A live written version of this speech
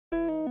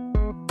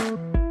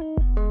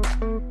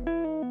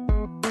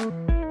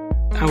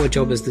our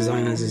job as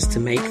designers is to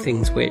make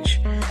things which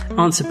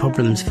answer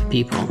problems for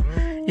people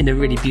in a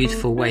really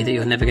beautiful way that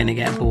you're never going to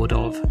get bored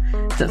of,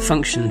 that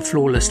function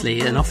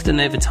flawlessly and often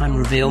over time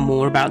reveal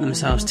more about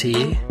themselves to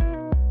you.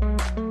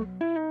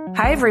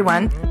 Hi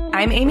everyone,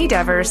 I'm Amy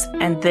Devers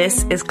and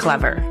this is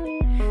Clever.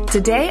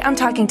 Today I'm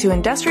talking to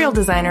industrial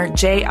designer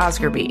Jay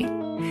Osgerby.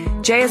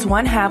 Jay is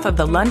one half of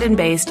the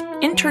London-based,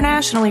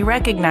 internationally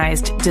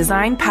recognized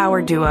design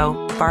power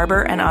duo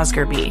Barber and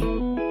Osgerby.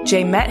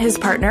 Jay met his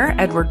partner,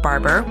 Edward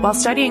Barber, while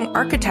studying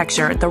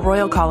architecture at the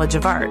Royal College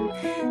of Art.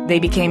 They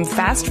became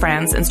fast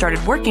friends and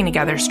started working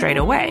together straight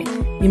away.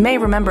 You may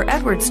remember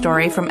Edward's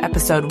story from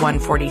episode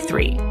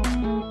 143.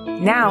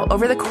 Now,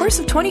 over the course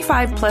of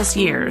 25 plus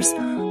years,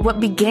 what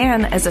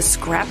began as a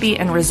scrappy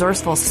and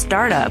resourceful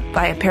startup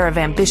by a pair of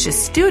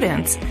ambitious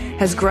students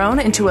has grown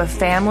into a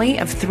family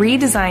of 3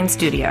 design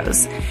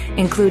studios,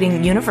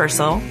 including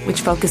Universal,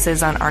 which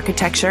focuses on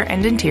architecture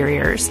and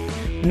interiors,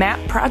 MAP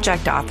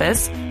Project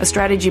Office, a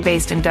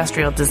strategy-based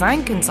industrial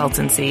design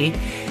consultancy,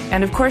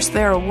 and of course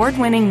their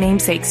award-winning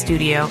namesake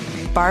studio,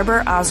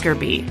 Barber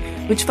Osgerby,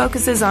 which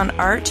focuses on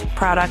art,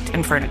 product,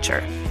 and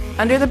furniture.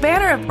 Under the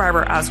banner of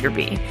Barber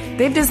Osgerby,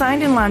 they've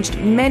designed and launched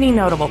many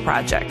notable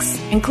projects,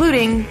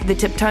 including the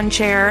Tip-Ton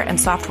chair and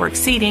Softwork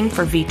seating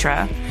for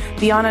Vitra,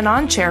 the On and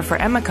On chair for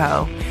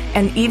Emeco,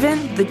 and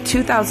even the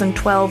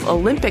 2012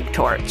 Olympic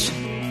torch.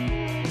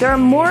 There are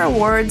more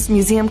awards,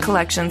 museum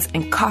collections,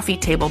 and coffee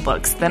table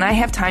books than I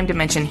have time to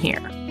mention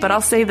here. But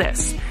I'll say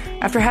this,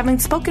 after having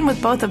spoken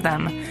with both of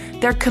them,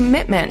 their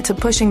commitment to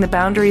pushing the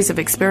boundaries of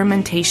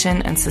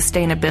experimentation and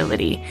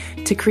sustainability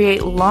to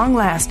create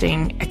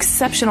long-lasting,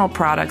 exceptional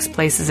products,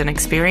 places, and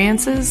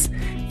experiences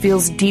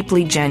feels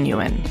deeply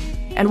genuine.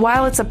 And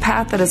while it's a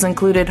path that has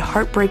included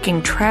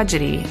heartbreaking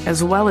tragedy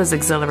as well as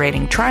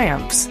exhilarating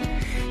triumphs,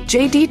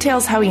 Jay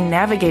details how he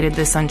navigated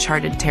this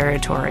uncharted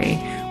territory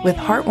with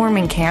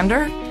heartwarming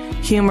candor,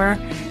 humor,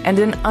 and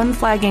an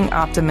unflagging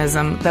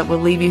optimism that will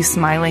leave you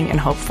smiling and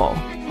hopeful.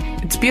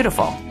 It's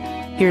beautiful.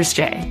 Here's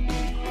Jay.